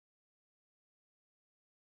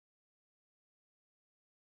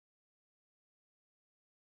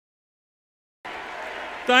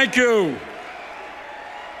Thank you.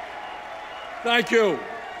 Thank you.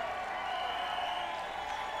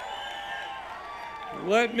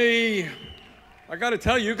 I got to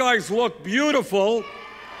tell you, you guys look beautiful.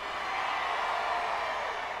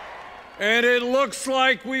 And it looks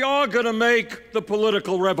like we are going to make the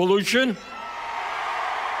political revolution.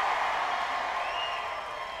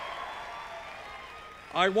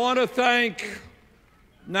 I want to thank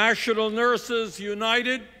National Nurses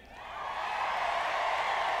United.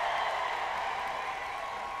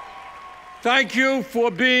 Thank you for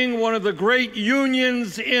being one of the great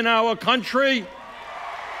unions in our country.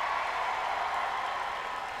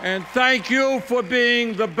 And thank you for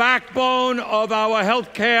being the backbone of our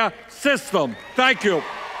healthcare system. Thank you.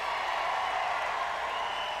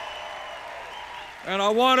 And I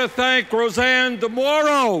want to thank Roseanne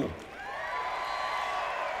DeMoro.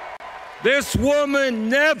 This woman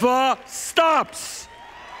never stops.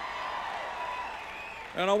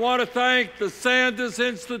 And I want to thank the Sanders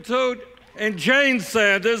Institute and Jane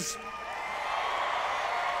Sanders.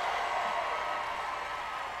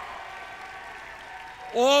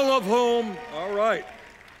 All of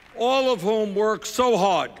whom worked so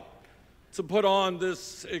hard to put on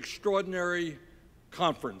this extraordinary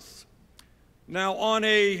conference. Now, on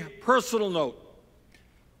a personal note,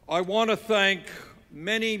 I want to thank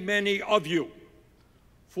many, many of you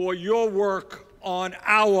for your work on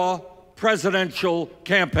our presidential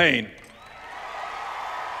campaign.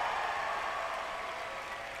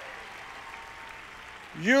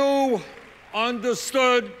 You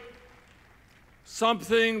understood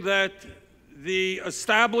something that the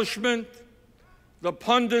establishment, the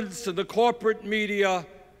pundits, and the corporate media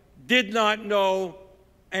did not know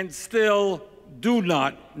and still do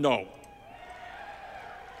not know.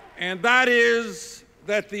 And that is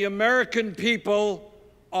that the American people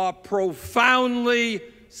are profoundly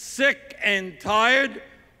sick and tired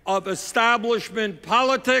of establishment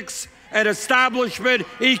politics and establishment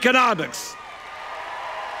economics.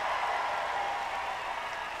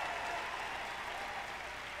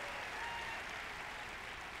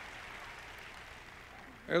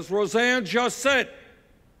 As Roseanne just said,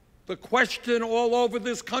 the question all over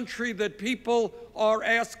this country that people are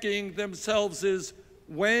asking themselves is,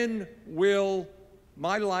 when will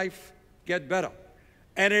my life get better?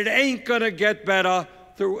 And it ain't gonna get better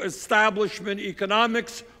through establishment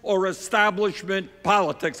economics or establishment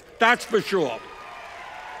politics, that's for sure.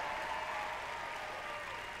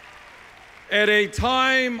 At a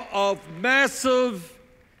time of massive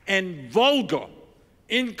and vulgar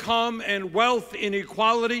income and wealth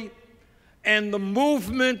inequality, and the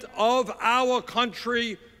movement of our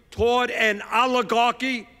country toward an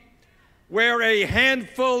oligarchy where a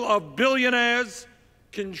handful of billionaires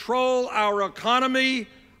control our economy,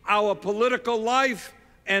 our political life,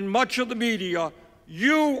 and much of the media,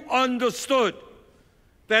 you understood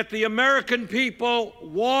that the American people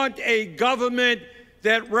want a government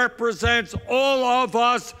that represents all of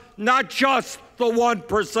us, not just the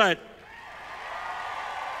 1%.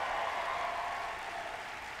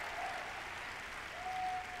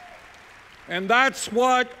 And that's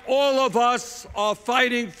what all of us are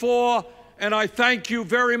fighting for, and I thank you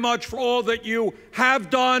very much for all that you have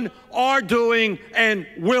done, are doing, and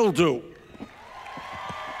will do.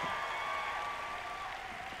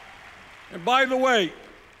 And by the way,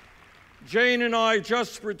 Jane and I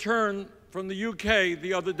just returned from the UK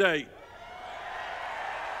the other day.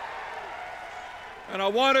 And I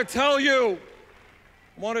want to tell you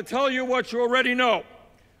what you already know,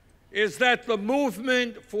 is that the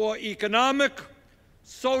movement for economic,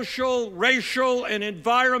 social, racial, and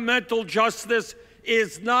environmental justice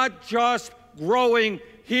is not just growing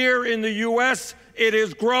here in the US, it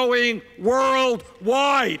is growing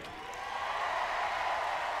worldwide.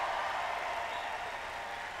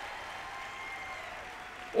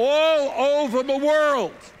 All over the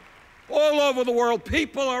world,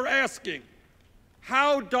 people are asking,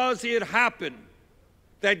 how does it happen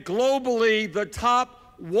that globally the top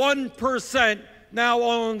 1% now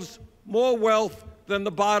owns more wealth than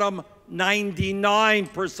the bottom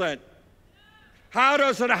 99%? How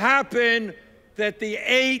does it happen that the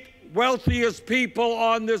 8 wealthiest people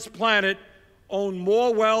on this planet own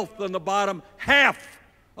more wealth than the bottom half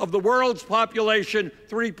of the world's population,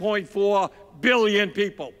 3.4 billion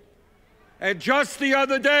people? And just the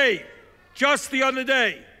other day,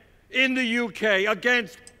 in the UK,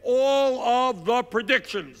 against all of the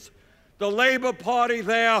predictions, the Labour Party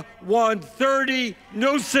there won 30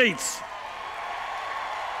 new seats.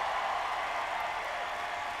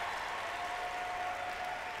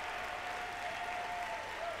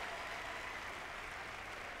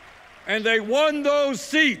 And they won those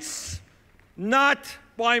seats not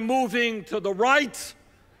by moving to the right,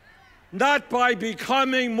 not by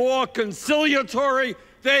becoming more conciliatory.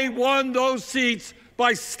 They won those seats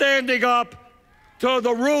by standing up to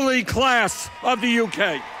the ruling class of the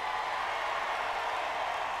UK.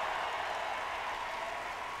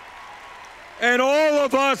 And all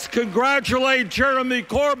of us congratulate Jeremy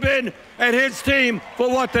Corbyn and his team for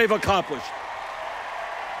what they've accomplished.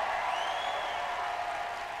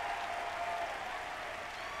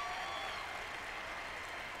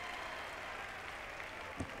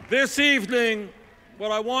 This evening,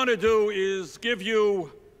 what I want to do is give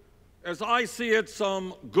you, as I see it,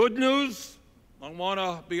 some good news. I want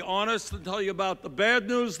to be honest and tell you about the bad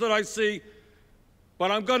news that I see,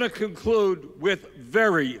 but I'm going to conclude with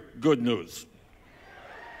very good news.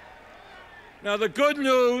 Now, the good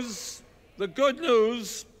news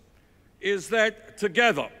is that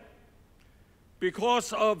together,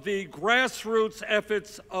 because of the grassroots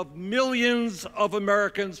efforts of millions of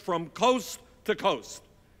Americans from coast to coast,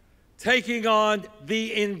 taking on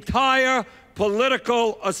the entire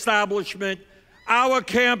political establishment, our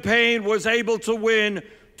campaign was able to win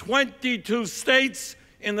 22 states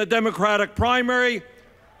in the Democratic primary,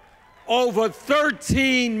 over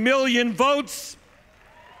 13 million votes,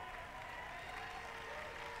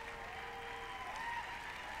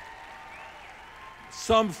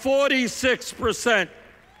 some 46%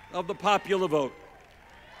 of the popular vote.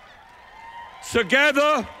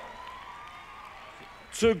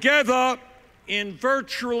 Together, in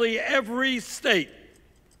virtually every state,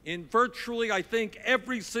 I think,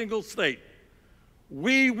 every single state,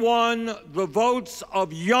 we won the votes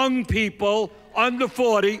of young people under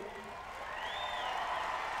 40,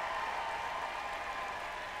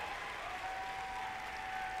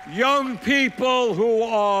 young people who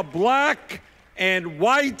are black and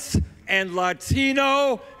white and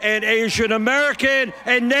Latino and Asian American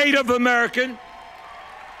and Native American.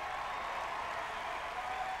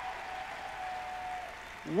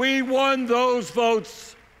 We won those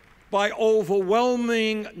votes by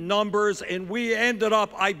overwhelming numbers, and we ended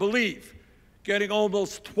up, I believe, getting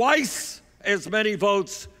almost twice as many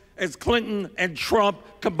votes as Clinton and Trump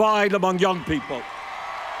combined among young people.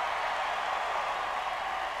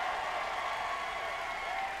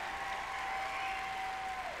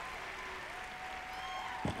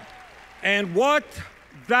 And what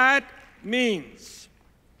that means,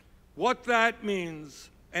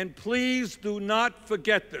 and please do not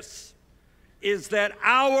forget this, is that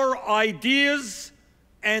our ideas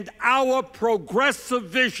and our progressive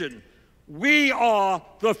vision, we are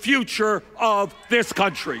the future of this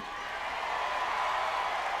country.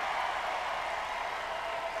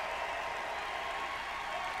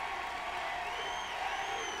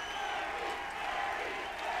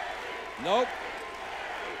 Nope.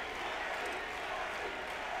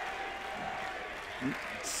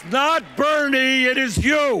 It's not Bernie, it is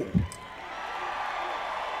you.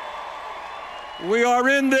 We are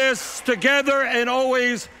in this together and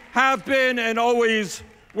always have been and always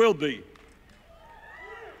will be.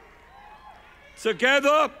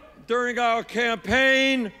 Together, during our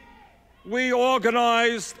campaign, we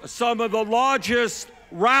organized some of the largest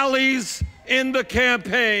rallies in the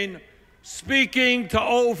campaign, speaking to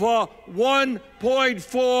over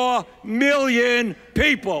 1.4 million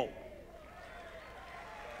people.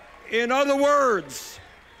 In other words,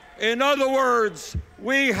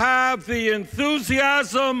 we have the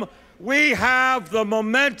enthusiasm, we have the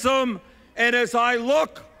momentum, and as I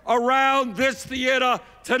look around this theater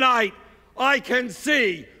tonight, I can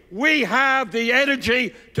see we have the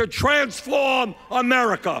energy to transform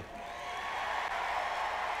America.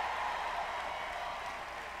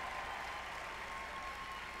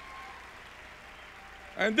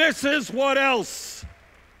 And this is what else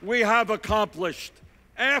we have accomplished.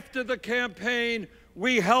 After the campaign,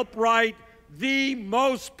 we helped write the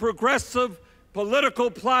most progressive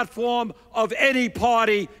political platform of any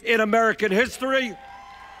party in American history.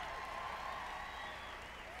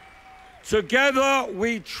 Together,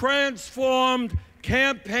 we transformed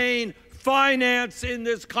campaign finance in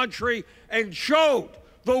this country and showed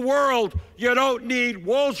the world you don't need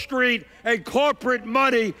Wall Street and corporate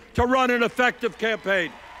money to run an effective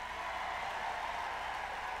campaign.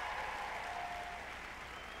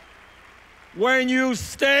 When you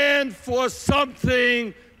stand for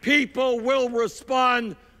something, people will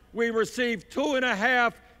respond. We received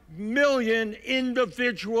 2.5 million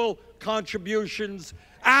individual contributions,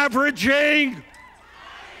 averaging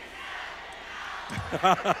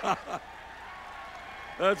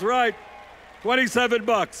that's right,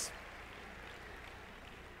 $27.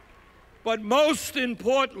 But most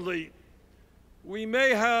importantly, we may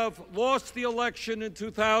have lost the election in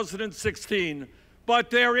 2016, But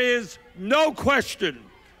there is no question,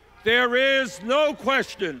 there is no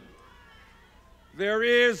question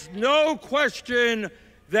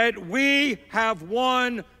that we have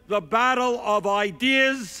won the battle of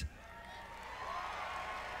ideas.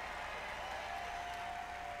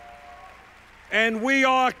 And we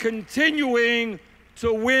are continuing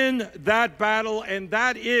to win that battle, and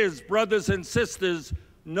that is, brothers and sisters,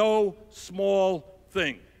 no small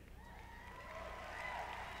thing.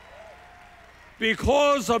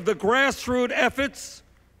 Because of the grassroots efforts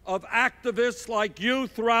of activists like you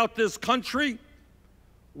throughout this country,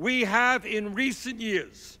 we have in recent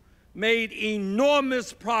years made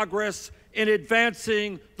enormous progress in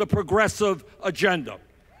advancing the progressive agenda.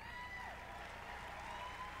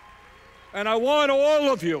 And I want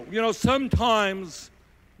all of you, sometimes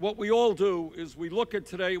what we all do is we look at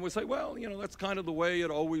today and we say, well, that's kind of the way it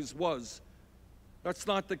always was. That's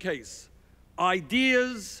not the case.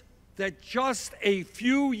 Ideas that just a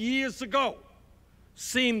few years ago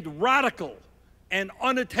seemed radical and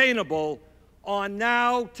unattainable are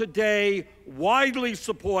now today widely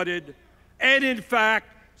supported, and in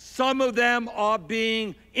fact, some of them are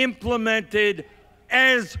being implemented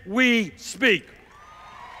as we speak.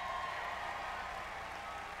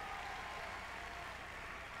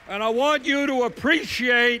 And I want you to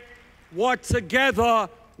appreciate what together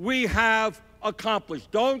we have accomplished.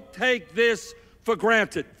 Don't take this for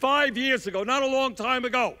granted. 5 years ago, not a long time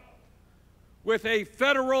ago, with a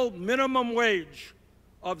federal minimum wage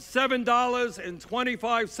of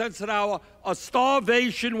 $7.25 an hour, a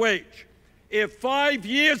starvation wage. If 5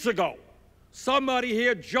 years ago somebody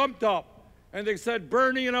here jumped up and they said,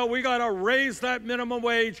 Bernie, we got to raise that minimum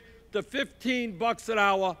wage to $15 an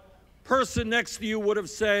hour, person next to you would have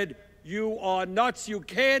said, you are nuts. You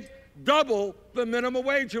can't double the minimum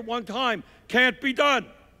wage at one time. Can't be done.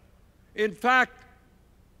 In fact,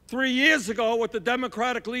 3 years ago, what the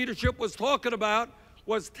Democratic leadership was talking about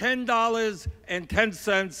was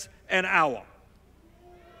 $10.10 an hour.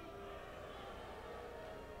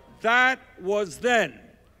 That was then.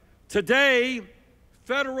 Today,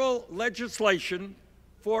 federal legislation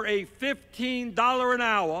for a $15 an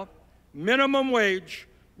hour minimum wage,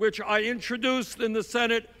 which I introduced in the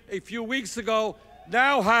Senate a few weeks ago,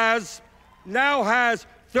 now has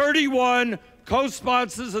 31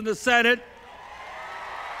 co-sponsors in the Senate.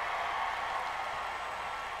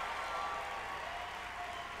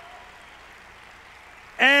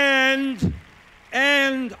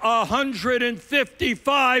 And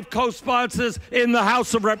 155 co-sponsors in the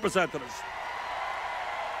House of Representatives.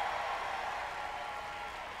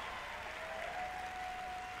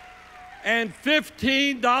 And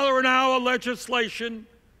 $15 an hour legislation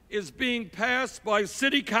is being passed by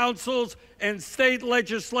city councils and state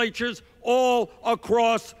legislatures all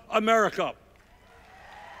across America.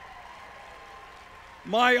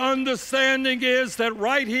 My understanding is that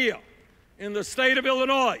right here in the state of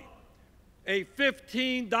Illinois, a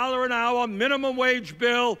 $15 an hour minimum wage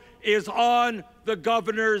bill is on the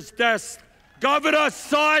governor's desk. Governor,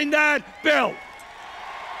 sign that bill.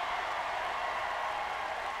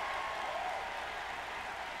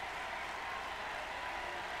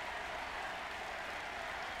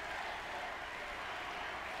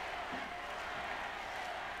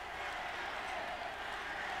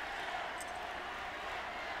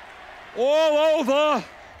 All over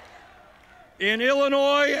in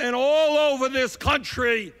Illinois and all over this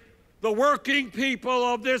country, the working people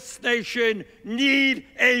of this nation need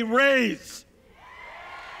a raise.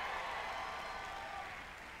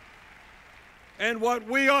 And what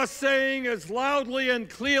we are saying as loudly and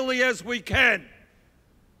clearly as we can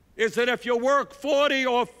is that if you work 40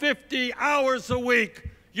 or 50 hours a week,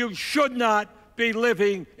 you should not be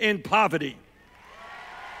living in poverty.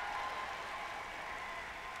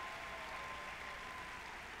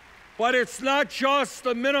 But it's not just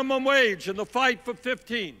the minimum wage and the fight for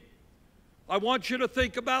 15. I want you to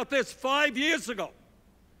think about this. 5 years ago,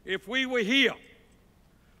 if we were here,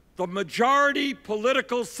 the majority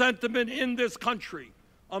political sentiment in this country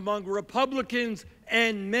among Republicans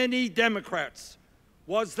and many Democrats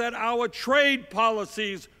was that our trade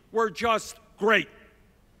policies were just great.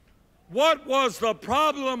 What was the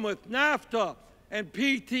problem with NAFTA and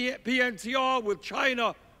PNTR with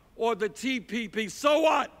China or the TPP? So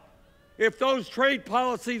what? If those trade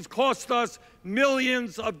policies cost us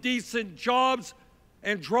millions of decent jobs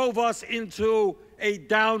and drove us into a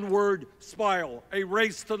downward spiral, a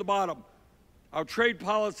race to the bottom. Our trade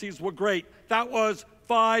policies were great. That was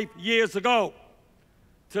 5 years ago.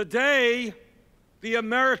 Today, the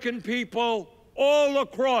American people all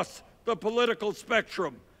across the political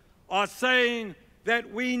spectrum are saying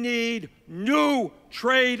that we need new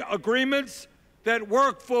trade agreements that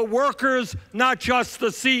work for workers, not just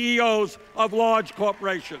the CEOs of large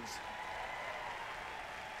corporations.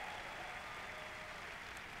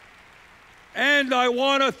 And I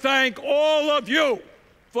want to thank all of you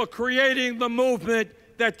for creating the movement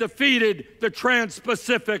that defeated the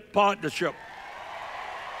Trans-Pacific Partnership.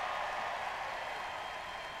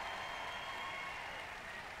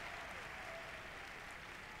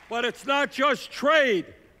 But it's not just trade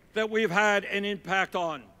that we've had an impact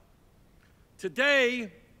on.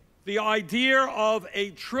 Today, the idea of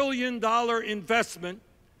a $1 trillion investment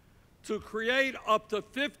to create up to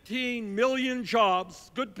 15 million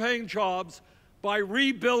jobs, good-paying jobs, by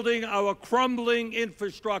rebuilding our crumbling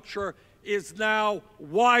infrastructure is now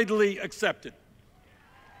widely accepted.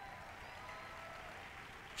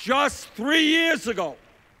 Just 3 years ago,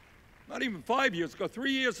 not even 5 years ago,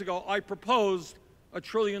 3 years ago, I proposed a $1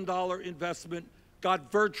 trillion investment,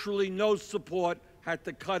 got virtually no support, had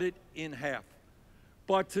to cut it in half.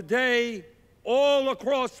 But today, all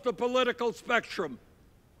across the political spectrum,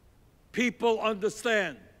 people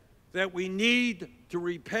understand that we need to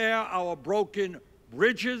repair our broken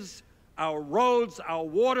bridges, our roads, our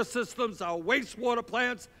water systems, our wastewater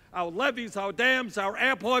plants, our levees, our dams, our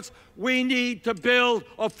airports. We need to build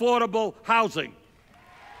affordable housing.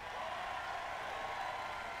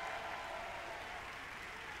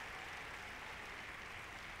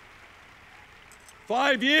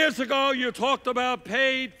 Five years ago, you talked about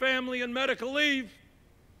paid family and medical leave.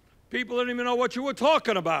 People didn't even know what you were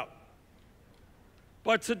talking about.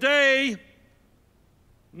 But today,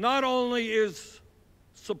 not only is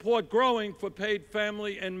support growing for paid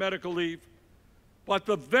family and medical leave, but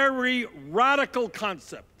the very radical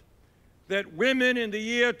concept that women in the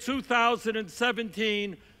year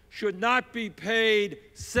 2017 should not be paid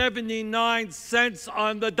 79 cents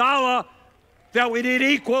on the dollar, that we need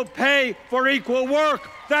equal pay for equal work,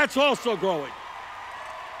 that's also growing.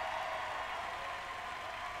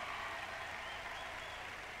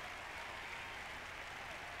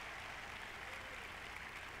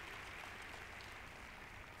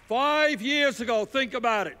 Five years ago, think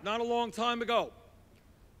about it, not a long time ago.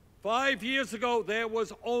 5 years ago, there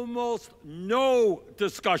was almost no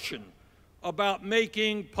discussion about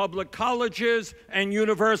making public colleges and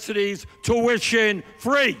universities tuition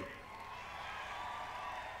free.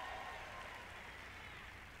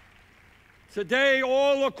 Today,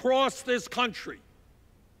 all across this country,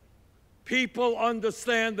 people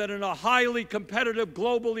understand that in a highly competitive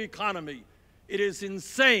global economy, it is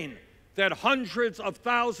insane that hundreds of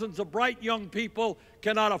thousands of bright young people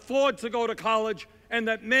cannot afford to go to college, and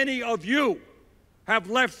that many of you have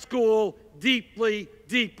left school deeply,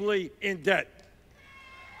 deeply in debt.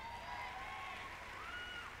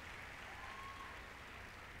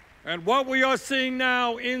 And what we are seeing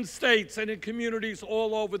now in states and in communities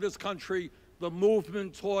all over this country, the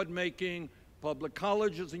movement toward making public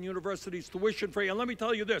colleges and universities tuition-free. And let me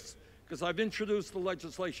tell you this, because I've introduced the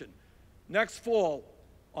legislation. Next fall,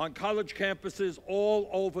 on college campuses all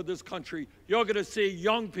over this country, you're going to see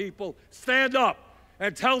young people stand up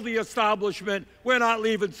and tell the establishment, we're not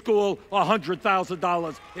leaving school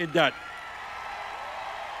 $100,000 in debt.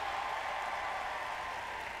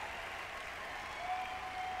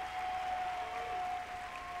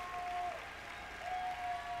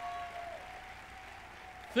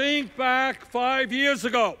 Think back 5 years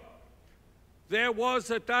ago. There was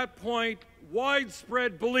at that point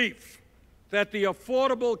widespread belief that the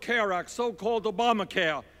Affordable Care Act, so-called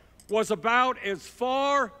Obamacare, was about as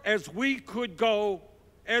far as we could go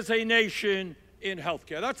as a nation in health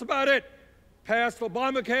care. That's about it. Passed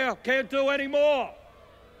Obamacare, can't do any more.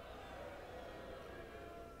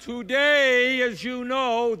 Today, as you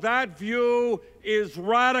know, that view is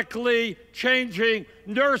radically changing.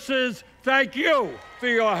 Nurses, thank you for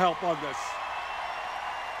your help on this.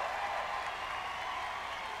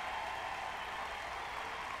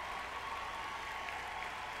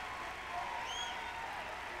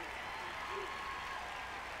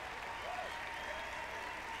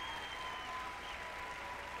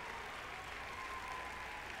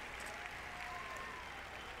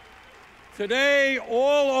 Today,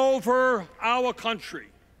 all over our country,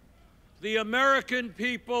 the American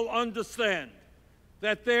people understand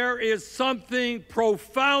that there is something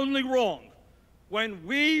profoundly wrong when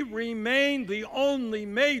we remain the only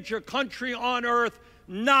major country on earth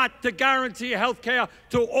not to guarantee health care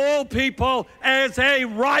to all people as a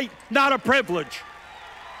right, not a privilege.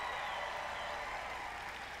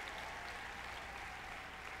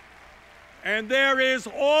 And there is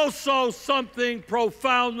also something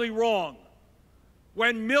profoundly wrong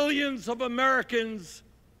when millions of Americans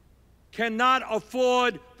cannot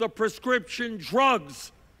afford the prescription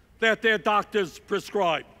drugs that their doctors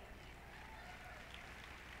prescribe.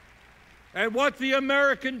 And what the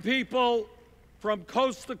American people from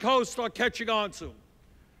coast to coast are catching on to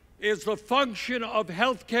is the function of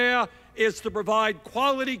health care is to provide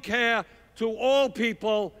quality care to all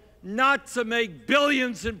people, not to make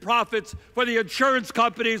billions in profits for the insurance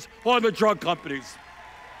companies or the drug companies.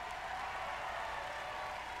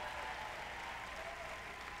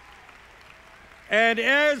 And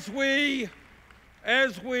as we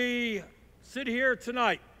sit here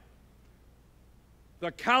tonight,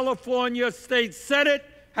 the California State Senate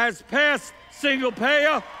has passed single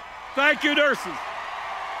payer. Thank you, nurses.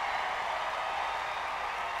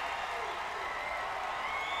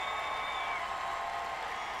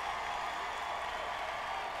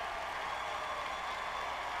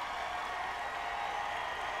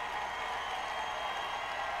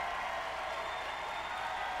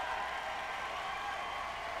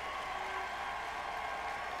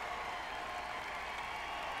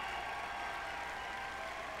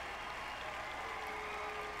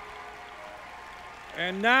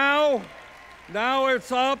 And now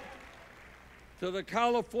it's up to the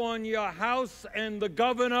California House and the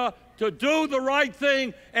governor to do the right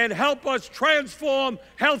thing and help us transform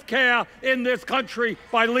health care in this country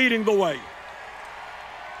by leading the way.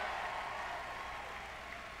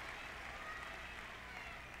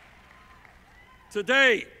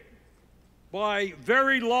 Today, by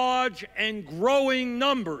very large and growing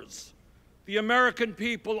numbers, the American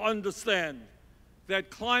people understand that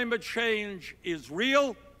climate change is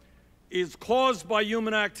real, is caused by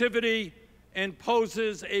human activity, and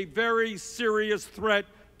poses a very serious threat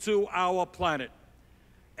to our planet.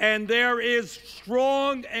 And there is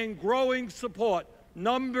strong and growing support,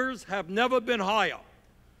 numbers have never been higher,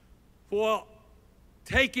 for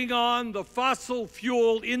taking on the fossil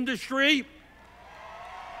fuel industry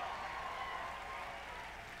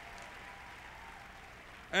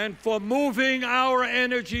and for moving our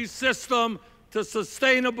energy system to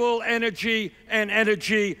sustainable energy and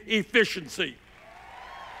energy efficiency.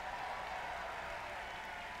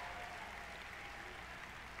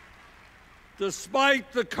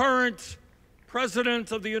 Despite the current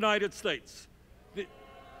President of the United States,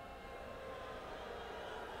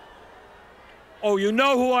 oh, you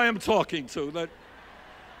know who I am talking to, you know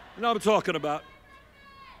what I'm talking about.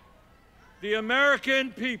 The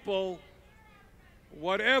American people,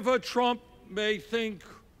 whatever Trump may think,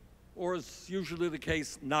 or is usually the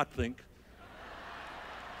case, not think.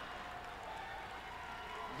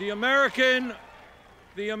 The American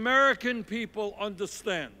people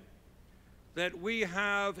understand that we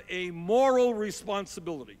have a moral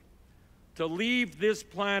responsibility to leave this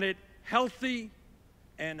planet healthy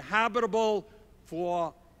and habitable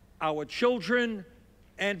for our children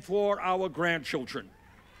and for our grandchildren.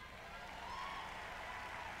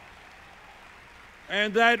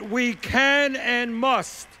 And that we can and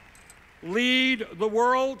must lead the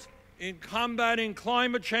world in combating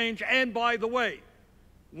climate change. And by the way,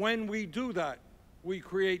 when we do that, we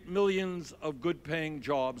create millions of good-paying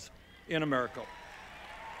jobs in America.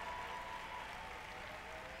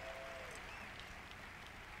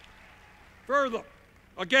 Further,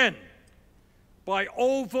 again, by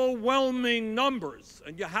overwhelming numbers,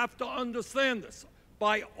 and you have to understand this,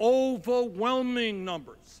 by overwhelming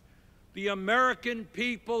numbers, the American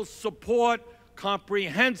people support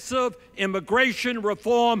comprehensive immigration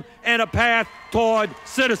reform and a path toward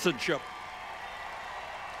citizenship.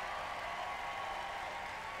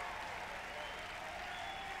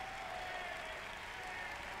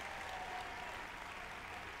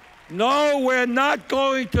 No, we're not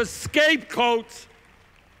going to scapegoat.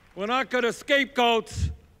 We're not going to scapegoat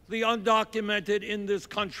the undocumented in this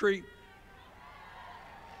country.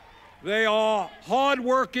 They are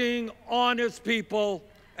hardworking, honest people,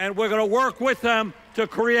 and we're going to work with them to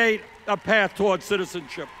create a path toward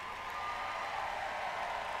citizenship.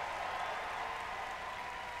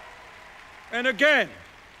 And again,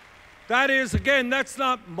 that's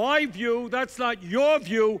not my view, that's not your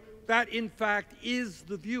view, that in fact is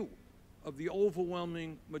the view of the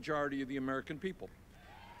overwhelming majority of the American people.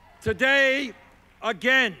 Today,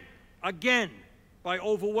 again, by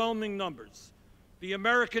overwhelming numbers, the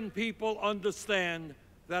American people understand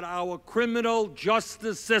that our criminal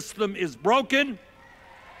justice system is broken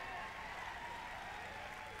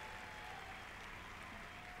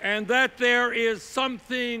and that there is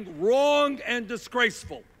something wrong and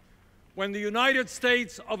disgraceful when the United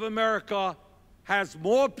States of America has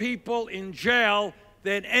more people in jail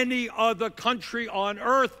than any other country on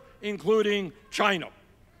earth, including China.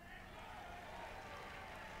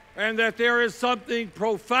 And that there is something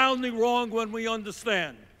profoundly wrong when we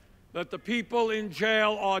understand that the people in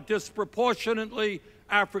jail are disproportionately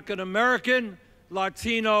African American,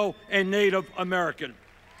 Latino, and Native American.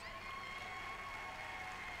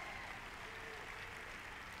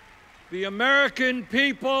 The American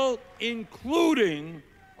people, including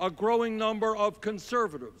a growing number of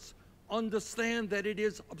conservatives, understand that it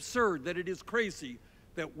is absurd, that it is crazy,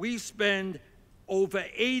 that we spend over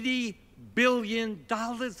 $80 billion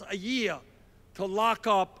a year to lock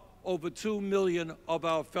up over 2 million of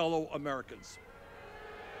our fellow Americans.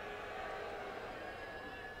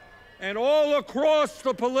 And all across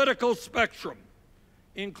the political spectrum,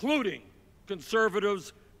 including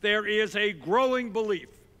conservatives, there is a growing belief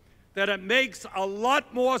that it makes a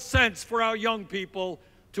lot more sense for our young people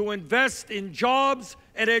to invest in jobs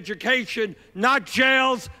and education, not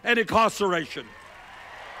jails and incarceration.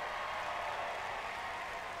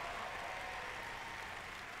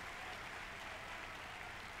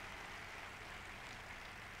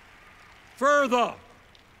 Further,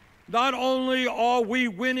 not only are we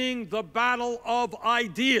winning the battle of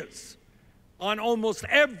ideas on almost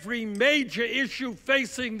every major issue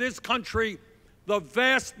facing this country, the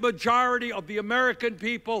vast majority of the American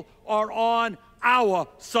people are on our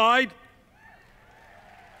side.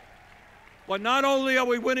 But not only are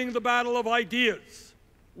we winning the battle of ideas,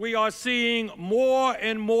 we are seeing more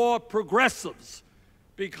and more progressives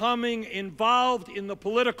becoming involved in the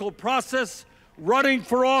political process, running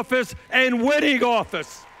for office, and winning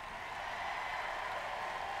office.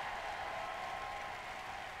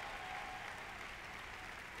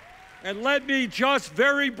 And let me just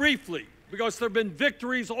very briefly, because there have been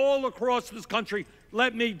victories all across this country,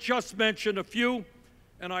 let me just mention a few,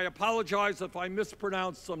 and I apologize if I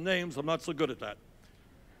mispronounce some names. I'm not so good at that.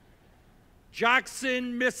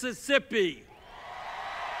 Jackson, Mississippi.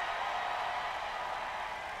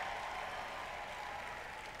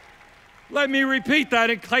 Let me repeat that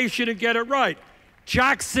in case you didn't get it right.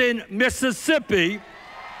 Jackson, Mississippi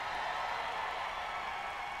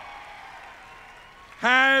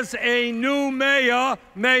has a new mayor,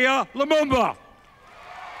 Mayor Lumumba.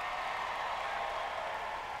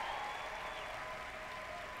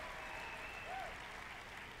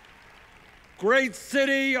 Great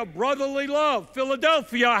city of brotherly love,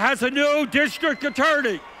 Philadelphia has a new district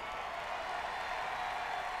attorney,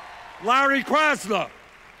 Larry Krasner.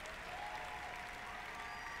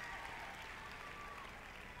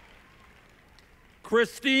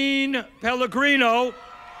 Christine Pellegrino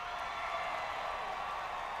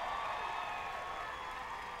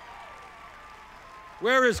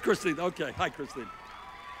Where is Christine? Okay, hi, Christine.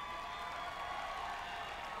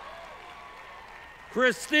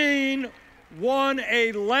 Christine won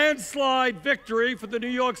a landslide victory for the New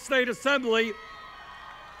York State Assembly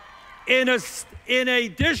in a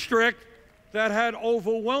district that had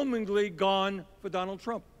overwhelmingly gone for Donald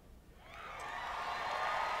Trump.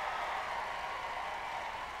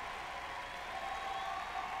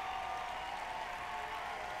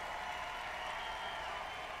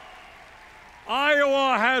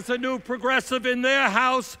 Iowa has a new progressive in their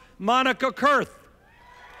House, Monica Kurth.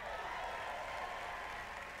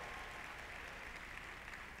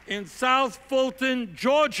 In South Fulton,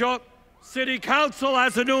 Georgia, City Council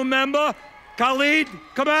has a new member, Khalid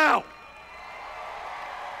Kamal.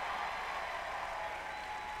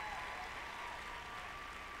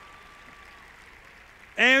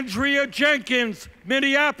 Andrea Jenkins,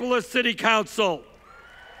 Minneapolis City Council.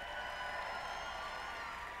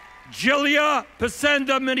 Julia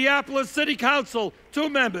Pacenda, Minneapolis City Council, 2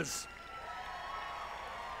 members.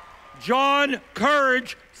 John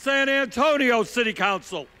Courage, San Antonio City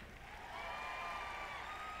Council.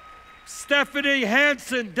 Stephanie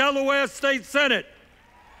Hansen, Delaware State Senate.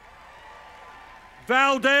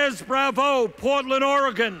 Valdez Bravo, Portland,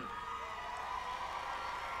 Oregon.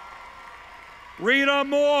 Rita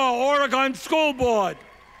Moore, Oregon School Board.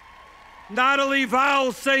 Natalie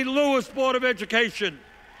Vowell, St. Louis Board of Education.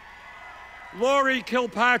 Lori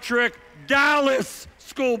Kilpatrick, Dallas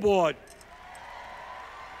School Board.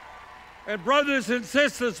 And brothers and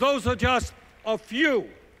sisters, those are just a few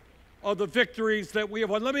of the victories that we have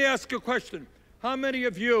won. Let me ask you a question. How many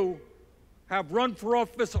of you have run for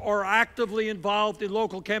office or are actively involved in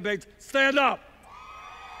local campaigns? Stand up.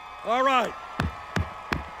 All right.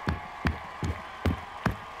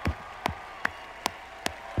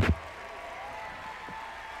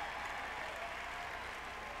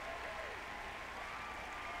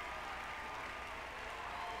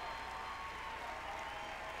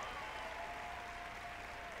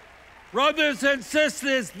 Brothers and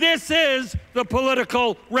sisters, this is the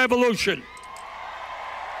political revolution.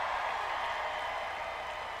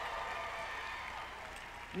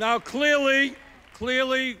 Now, clearly,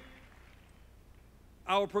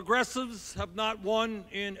 Our progressives have not won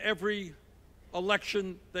in every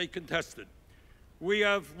election they contested. We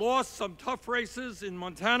have lost some tough races in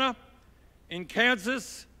Montana, in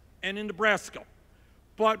Kansas, and in Nebraska.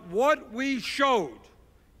 But what we showed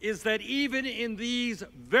is that even in these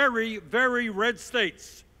very, very red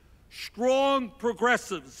states, strong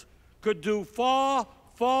progressives could do far,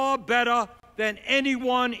 far better than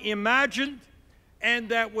anyone imagined, and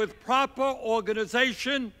that with proper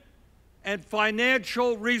organization and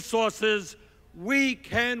financial resources, we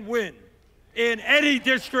can win in any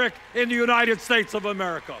district in the United States of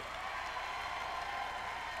America.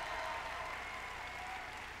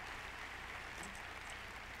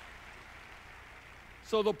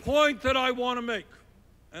 So the point that I want to make,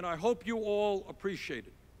 and I hope you all appreciate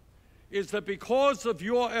it, is that because of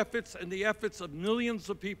your efforts and the efforts of millions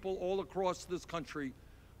of people all across this country,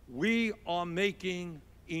 we are making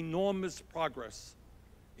enormous progress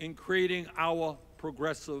in creating our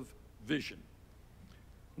progressive vision.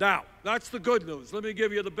 Now, that's the good news. Let me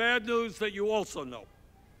give you the bad news that you also know.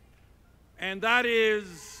 And that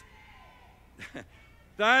is,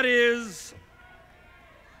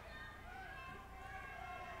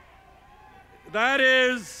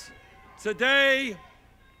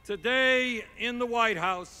 today in the White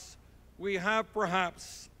House, we have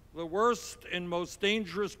perhaps the worst and most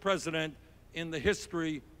dangerous president in the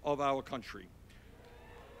history of our country.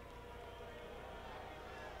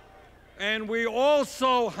 And we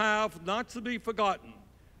also have, not to be forgotten,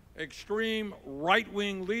 extreme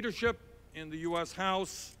right-wing leadership in the U.S.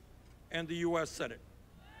 House and the U.S. Senate.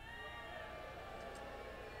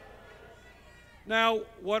 Now,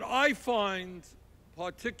 what I find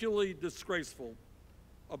particularly disgraceful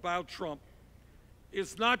about Trump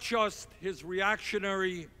is not just his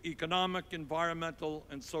reactionary economic, environmental,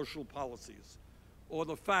 and social policies, or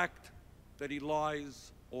the fact that he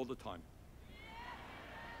lies all the time.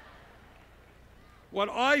 What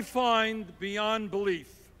I find beyond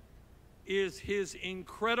belief is his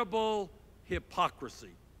incredible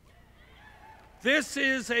hypocrisy. This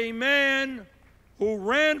is a man who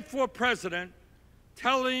ran for president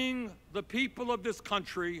telling the people of this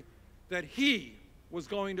country that he was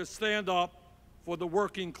going to stand up for the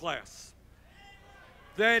working class,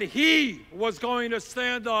 that he was going to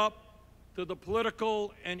stand up to the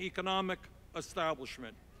political and economic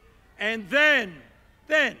establishment. And then,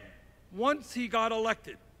 once he got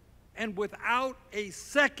elected, and without a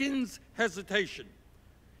second's hesitation,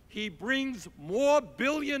 he brings more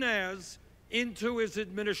billionaires into his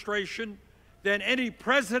administration than any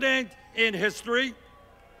president in history.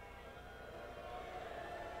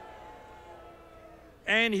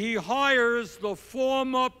 And he hires the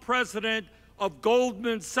former president of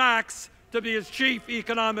Goldman Sachs to be his chief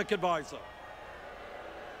economic advisor.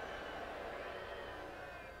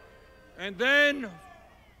 And then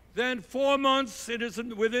 4 months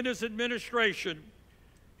within his administration,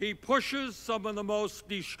 he pushes some of the most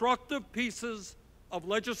destructive pieces of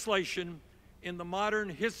legislation in the modern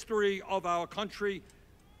history of our country,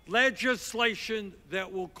 legislation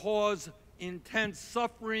that will cause intense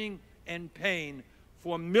suffering and pain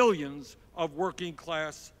for millions of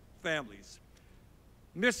working-class families.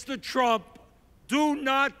 Mr. Trump, do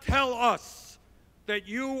not tell us that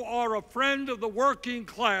you are a friend of the working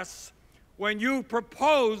class when you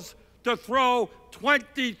propose to throw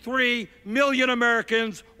 23 million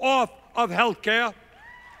Americans off of health care.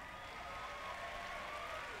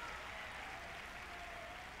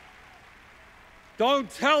 Don't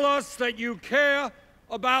tell us that you care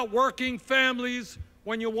about working families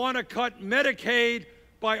when you want to cut Medicaid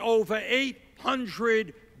by over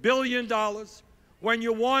 $800 billion, when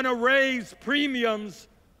you want to raise premiums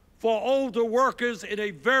for older workers in a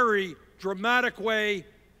very dramatic way,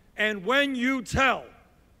 and when you tell,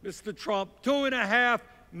 Mr. Trump, 2.5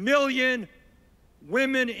 million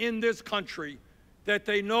women in this country that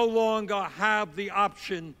they no longer have the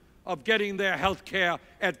option of getting their health care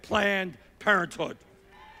at Planned Parenthood.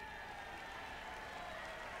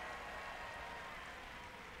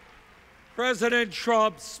 President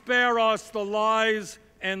Trump, spare us the lies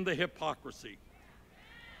and the hypocrisy.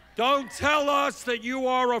 Don't tell us that you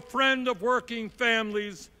are a friend of working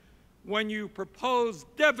families when you propose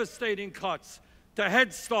devastating cuts to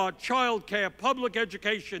Head Start, child care, public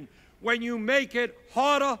education, when you make it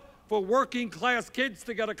harder for working class kids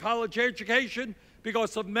to get a college education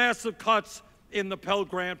because of massive cuts in the Pell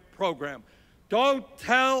Grant program. Don't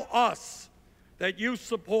tell us that you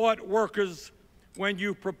support workers when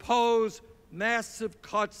you propose massive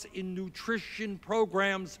cuts in nutrition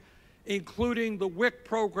programs, including the WIC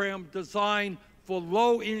program designed for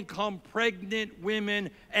low-income pregnant women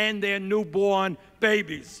and their newborn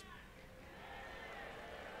babies.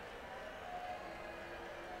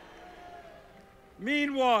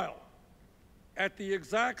 Meanwhile, at the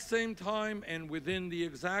exact same time and within the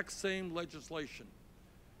exact same legislation,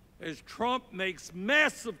 as Trump makes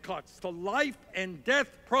massive cuts to life and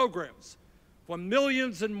death programs for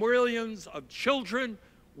millions and millions of children,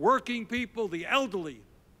 working people, the elderly,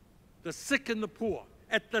 the sick and the poor,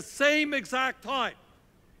 at the same exact time,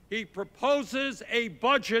 he proposes a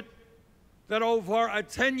budget that over a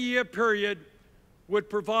 10-year period would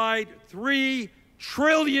provide $3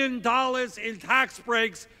 trillion in tax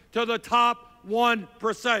breaks to the top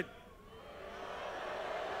 1%.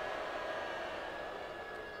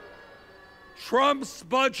 Trump's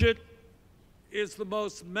budget is the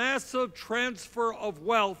most massive transfer of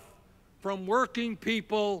wealth from working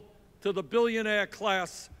people to the billionaire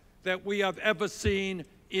class that we have ever seen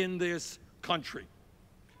in this country.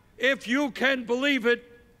 If you can believe it,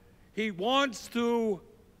 he wants to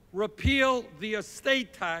repeal the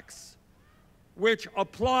estate tax, which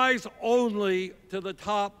applies only to the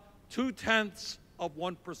top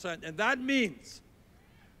 0.2%. And that means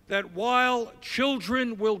that while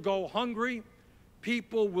children will go hungry,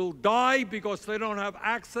 people will die because they don't have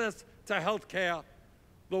access to health care,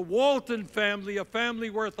 the Walton family, a family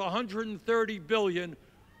worth $130 billion,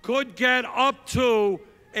 could get up to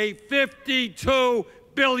a $52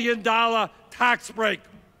 billion tax break.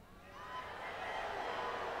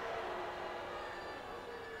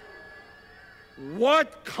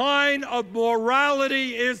 What kind of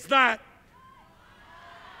morality is that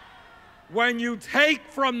when you take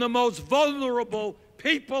from the most vulnerable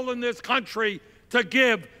people in this country to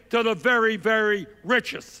give to the very, very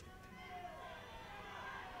richest?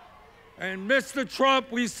 And Mr.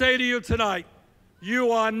 Trump, we say to you tonight,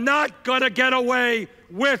 you are not going to get away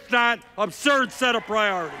with that absurd set of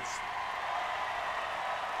priorities.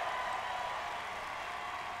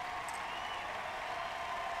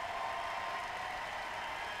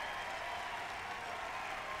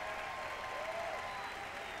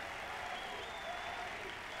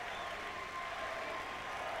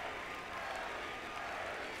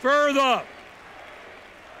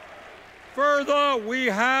 Further, we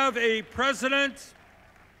have a president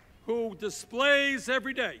who displays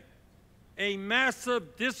every day a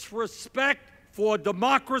massive disrespect for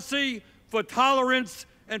democracy, for tolerance,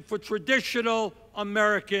 and for traditional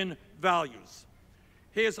American values.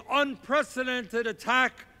 His unprecedented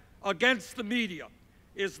attack against the media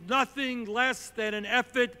is nothing less than an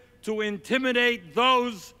effort to intimidate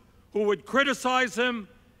those who would criticize him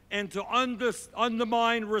and to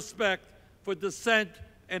undermine respect for dissent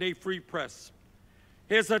and a free press.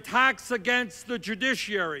 His attacks against the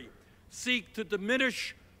judiciary seek to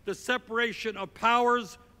diminish the separation of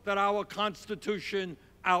powers that our Constitution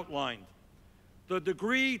outlined. The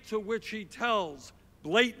degree to which he tells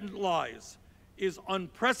blatant lies is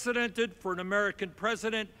unprecedented for an American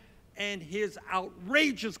president, and his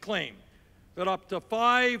outrageous claim that up to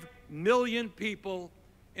 5 million people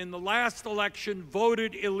in the last election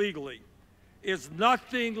voted illegally is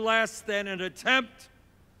nothing less than an attempt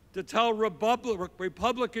to tell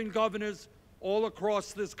Republican governors all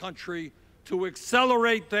across this country to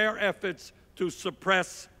accelerate their efforts to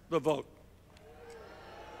suppress the vote.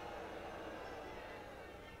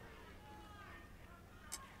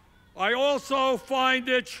 I also find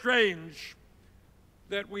it strange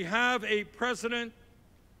that we have a president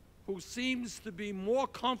who seems to be more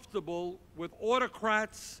comfortable with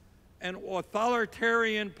autocrats and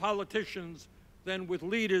authoritarian politicians than with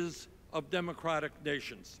leaders of democratic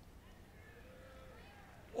nations.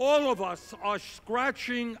 All of us are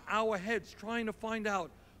scratching our heads trying to find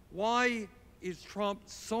out, why is Trump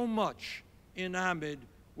so much enamored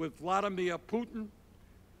with Vladimir Putin,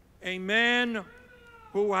 a man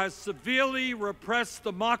who has severely repressed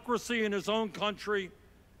democracy in his own country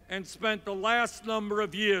and spent the last number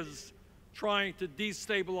of years trying to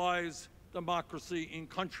destabilize democracy in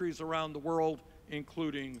countries around the world,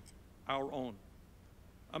 including our own.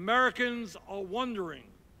 Americans are wondering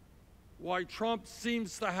why Trump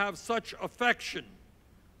seems to have such affection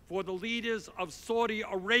for the leaders of Saudi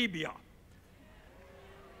Arabia,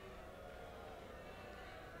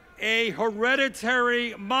 a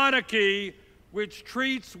hereditary monarchy which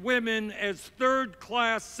treats women as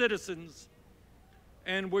third-class citizens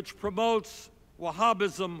and which promotes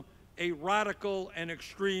Wahhabism, a radical and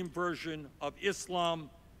extreme version of Islam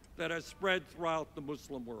that has spread throughout the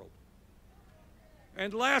Muslim world.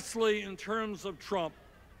 And lastly, in terms of Trump,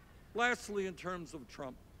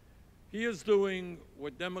 he is doing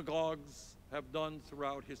what demagogues have done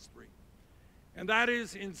throughout history. And that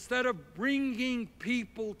is, instead of bringing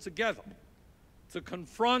people together to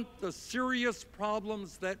confront the serious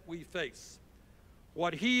problems that we face,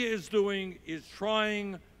 what he is doing is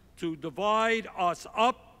trying to divide us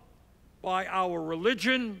up by our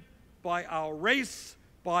religion, by our race,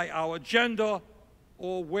 by our gender,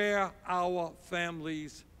 or where our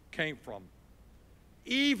families came from.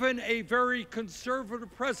 Even a very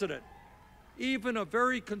conservative president, even a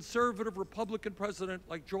very conservative Republican president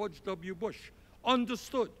like George W. Bush,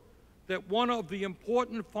 understood that one of the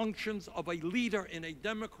important functions of a leader in a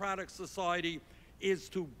democratic society is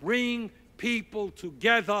to bring people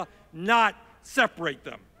together, not separate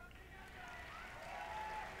them.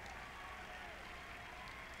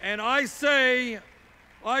 And I say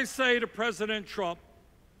to President Trump,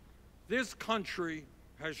 this country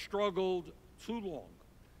has struggled too long.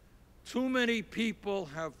 Too many people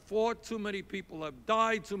have fought, too many people have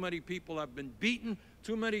died, too many people have been beaten,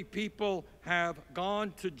 too many people have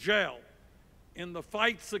gone to jail in the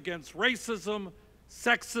fights against racism,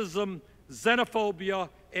 sexism, xenophobia,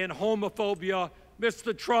 and homophobia.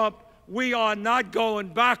 Mr. Trump, we are not going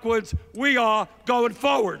backwards, we are going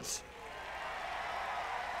forwards.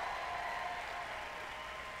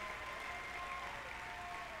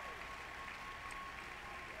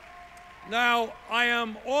 Now, I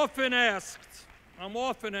am often asked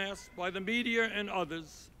by the media and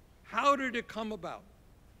others, how did it come about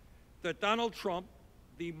that Donald Trump,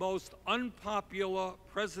 the most unpopular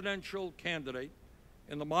presidential candidate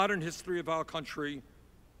in the modern history of our country,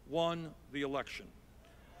 won the election?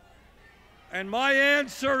 And my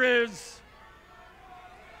answer is,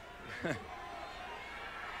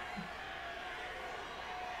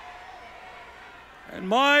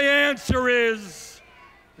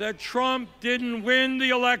 that Trump didn't win the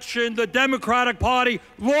election. The Democratic Party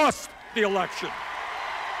lost the election.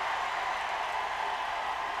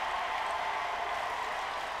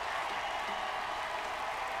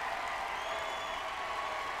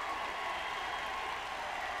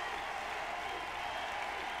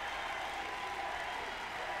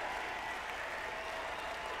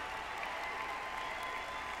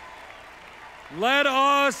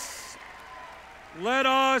 Let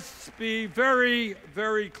us be very,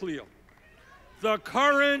 very clear. The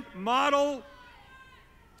current model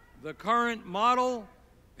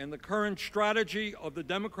and the current strategy of the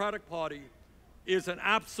Democratic Party is an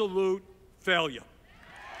absolute failure.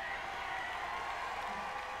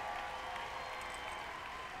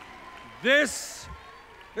 This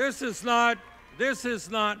is not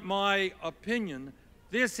my opinion.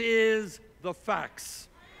 This is the facts.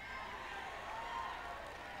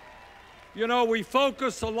 You know, we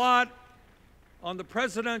focus a lot on the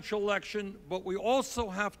presidential election, but we also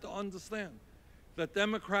have to understand that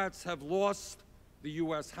Democrats have lost the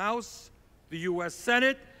U.S. House, the U.S.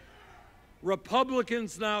 Senate.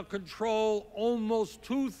 Republicans now control almost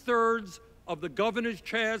 2/3 of the governor's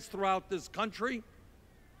chairs throughout this country.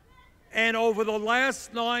 And over the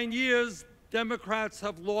last 9 years, Democrats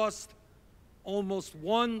have lost almost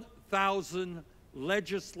 1,000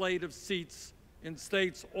 legislative seats in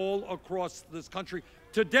states all across this country.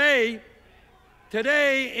 Today,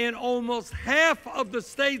 in almost half of the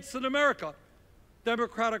states in America,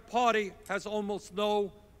 Democratic Party has almost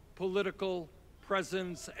no political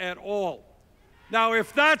presence at all. Now,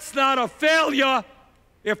 if that's not a failure,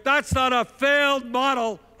 if that's not a failed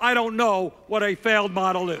model, I don't know what a failed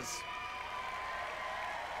model is.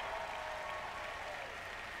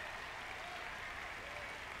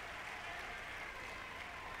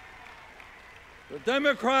 The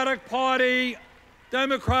Democratic Party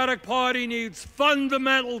needs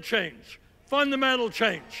fundamental change. Fundamental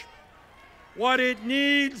change. What it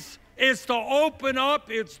needs is to open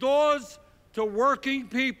up its doors to working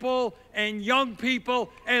people and young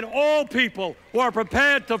people and all people who are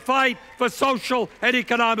prepared to fight for social and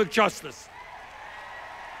economic justice.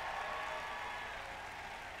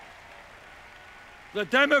 The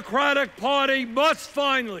Democratic Party must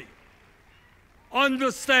finally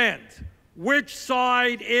understand which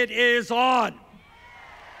side it is on.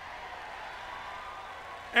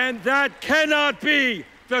 And that cannot be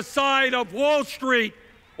the side of Wall Street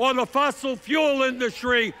or the fossil fuel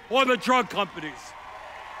industry or the drug companies.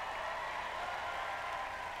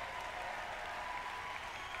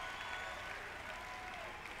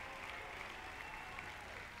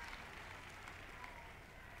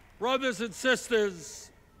 Brothers and sisters,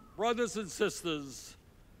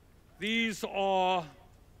 these are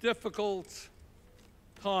difficult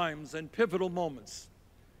times and pivotal moments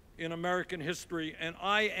in American history, and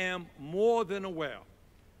I am more than aware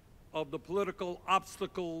of the political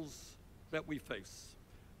obstacles that we face.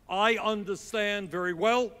 I understand very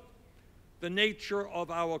well the nature of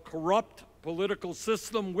our corrupt political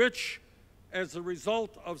system, which, as a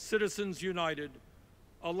result of Citizens United,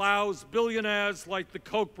 allows billionaires like the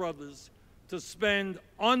Koch brothers to spend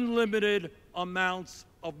unlimited amounts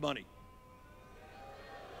of money.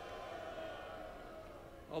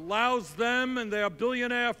 Allows them and their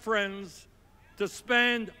billionaire friends to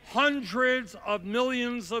spend hundreds of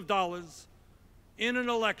millions of dollars in an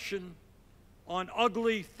election on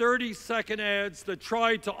ugly 30-second ads that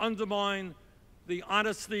try to undermine the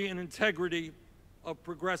honesty and integrity of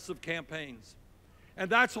progressive campaigns. And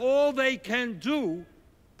that's all they can do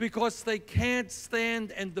because they can't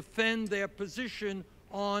stand and defend their position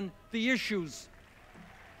on the issues.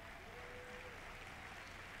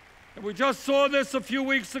 And we just saw this a few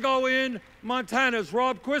weeks ago in Montana's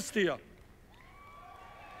Rob Quistia.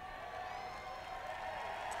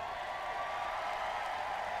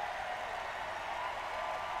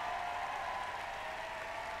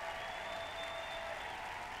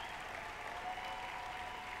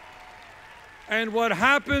 And what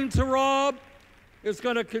happened to Rob is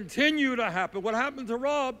going to continue to happen. What happened to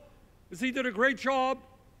Rob is he did a great job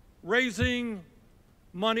raising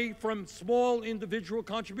money from small individual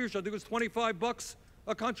contributions. I think it was $25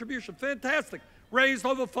 a contribution. Fantastic. Raised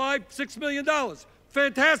over $5–6 million.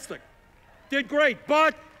 Fantastic. Did great.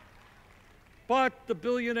 But the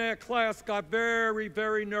billionaire class got very,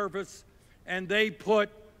 very nervous, and they put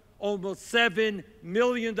almost $7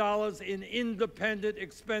 million in independent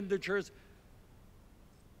expenditures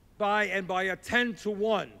by a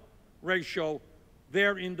 10-to-1 ratio.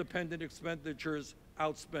 Their independent expenditures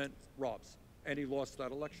outspent Rob's, and he lost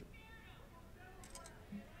that election.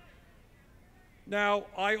 Now,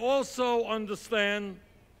 I also understand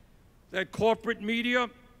that corporate media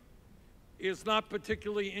is not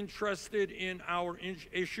particularly interested in our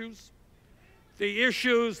issues, the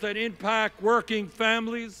issues that impact working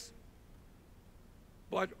families,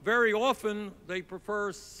 but very often they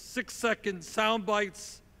prefer 6-second sound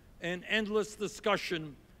bites and endless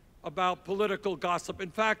discussion about political gossip.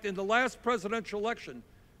 In fact, in the last presidential election,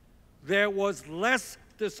 there was less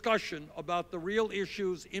discussion about the real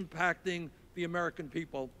issues impacting the American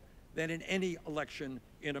people than in any election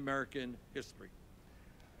in American history.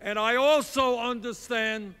 And I also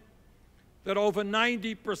understand that over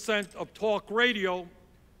 90% of talk radio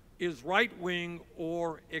is right-wing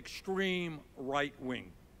or extreme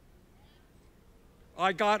right-wing.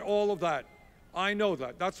 I got all of that. I know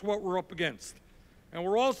that. That's what we're up against. And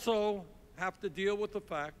we're also have to deal with the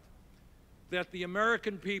fact that the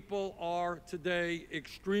American people are today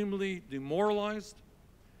extremely demoralized,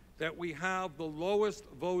 that we have the lowest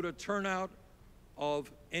voter turnout of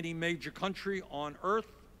any major country on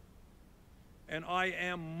earth, and I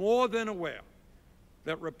am more than aware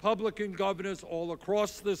that Republican governors all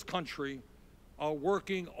across this country are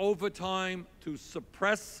working overtime to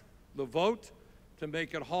suppress the vote, to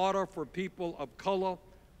make it harder for people of color,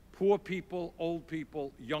 poor people, old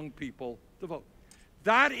people, young people to vote.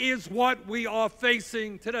 That is what we are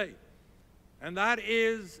facing today. And that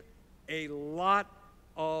is a lot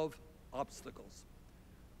of obstacles.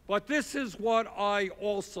 But this is what I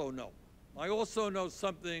also know. I also know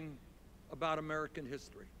something about American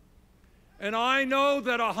history. And I know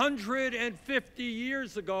that 150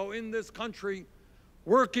 years ago in this country,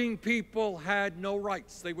 working people had no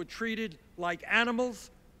rights. They were treated like animals.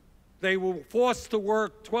 They were forced to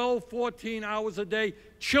work 12, 14 hours a day.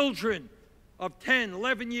 Children of 10,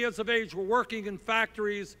 11 years of age were working in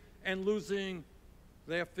factories and losing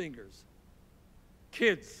their fingers.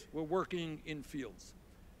 Kids were working in fields.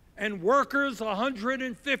 And workers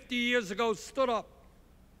 150 years ago stood up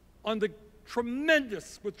with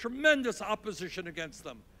tremendous opposition against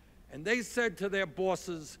them. And they said to their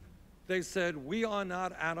bosses, they said, we are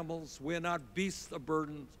not animals, we're not beasts of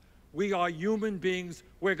burden, we are human beings,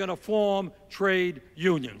 we're going to form trade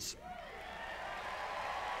unions.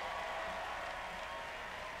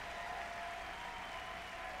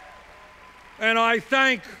 And I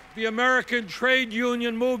thank the American trade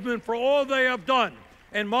union movement for all they have done.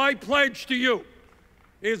 And my pledge to you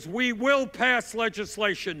is we will pass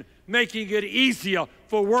legislation making it easier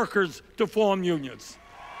for workers to form unions.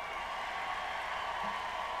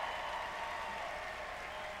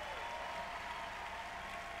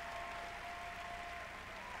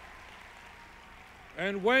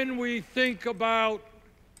 And when we think about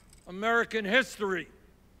American history,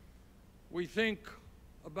 we think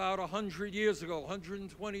about 100 years ago,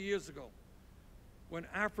 120 years ago, when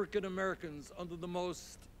African Americans, under the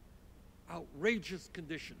most outrageous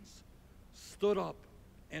conditions, stood up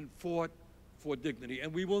and fought for dignity.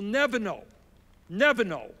 And we will never know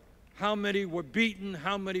how many were beaten,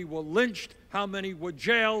 how many were lynched, how many were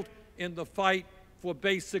jailed in the fight for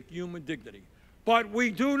basic human dignity. But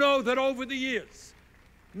we do know that over the years,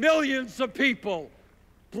 millions of people,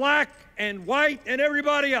 black and white and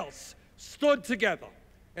everybody else, stood together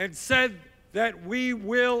and said that we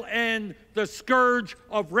will end the scourge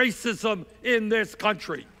of racism in this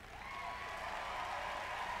country.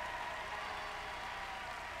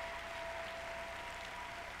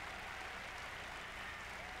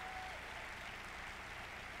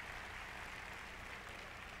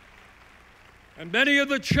 And many of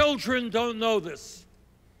the children don't know this,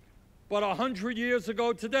 but 100 years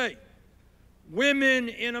ago today, women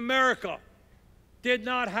in America did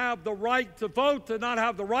not have the right to vote, did not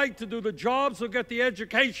have the right to do the jobs or get the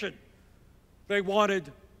education they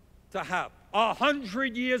wanted to have.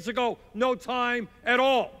 100 years ago, no time at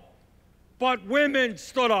all. But women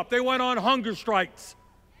stood up. They went on hunger strikes.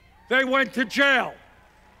 They went to jail.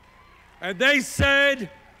 And they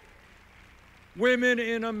said, women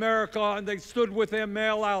in America, and they stood with their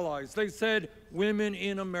male allies, they said, women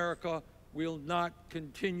in America will not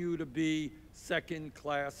continue to be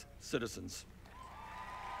second-class citizens.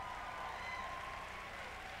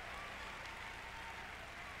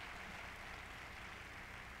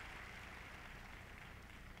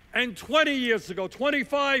 And 20 years ago,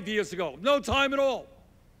 25 years ago, no time at all,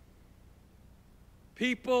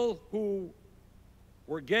 people who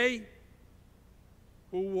were gay,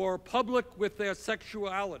 who were public with their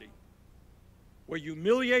sexuality, were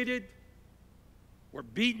humiliated, were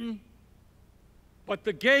beaten, but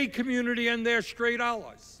the gay community and their straight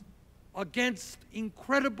allies, against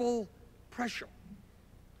incredible pressure,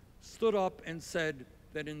 stood up and said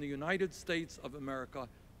that in the United States of America,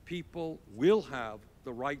 people will have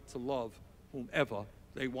the right to love whomever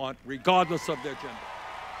they want, regardless of their gender.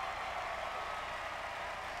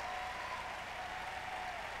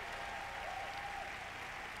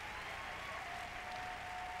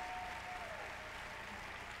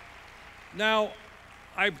 Now,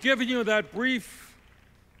 I've given you that brief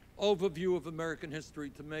overview of American history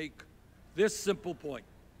to make this simple point.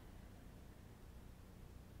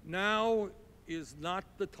 Now is not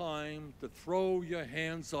the time to throw your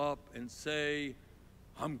hands up and say,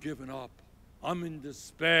 I'm giving up, I'm in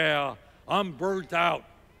despair, I'm burnt out.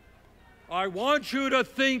 I want you to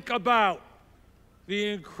think about the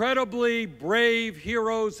incredibly brave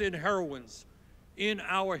heroes and heroines in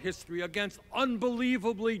our history against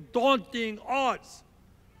unbelievably daunting odds,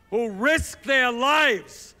 who risked their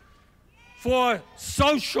lives for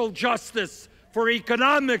social justice, for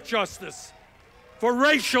economic justice, for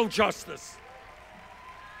racial justice.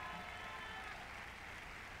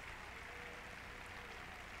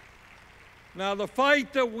 Now, the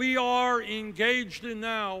fight that we are engaged in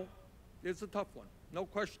now is a tough one, no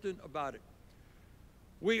question about it.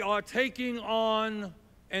 We are taking on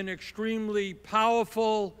an extremely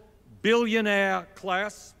powerful billionaire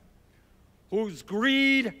class whose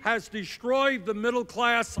greed has destroyed the middle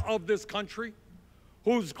class of this country,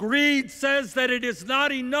 whose greed says that it is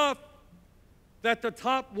not enough that the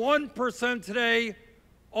top 1% today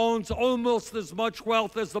owns almost as much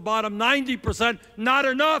wealth as the bottom 90%, not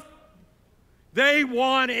enough. They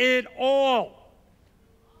want it all.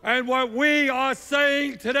 And what we are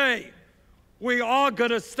saying today, we are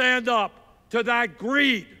going to stand up to that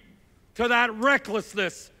greed, to that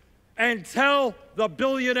recklessness, and tell the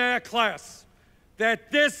billionaire class that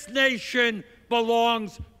this nation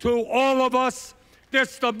belongs to all of us.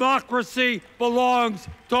 This democracy belongs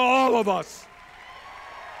to all of us.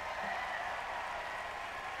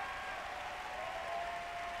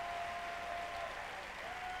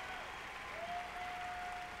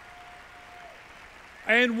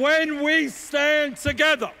 And when we stand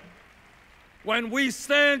together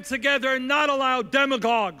and not allow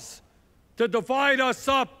demagogues to divide us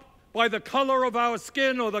up by the color of our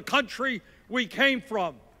skin or the country we came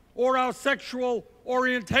from, or our sexual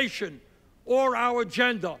orientation, or our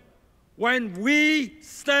gender, when we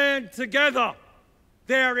stand together,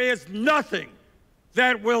 there is nothing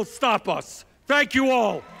that will stop us. Thank you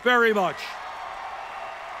all very much.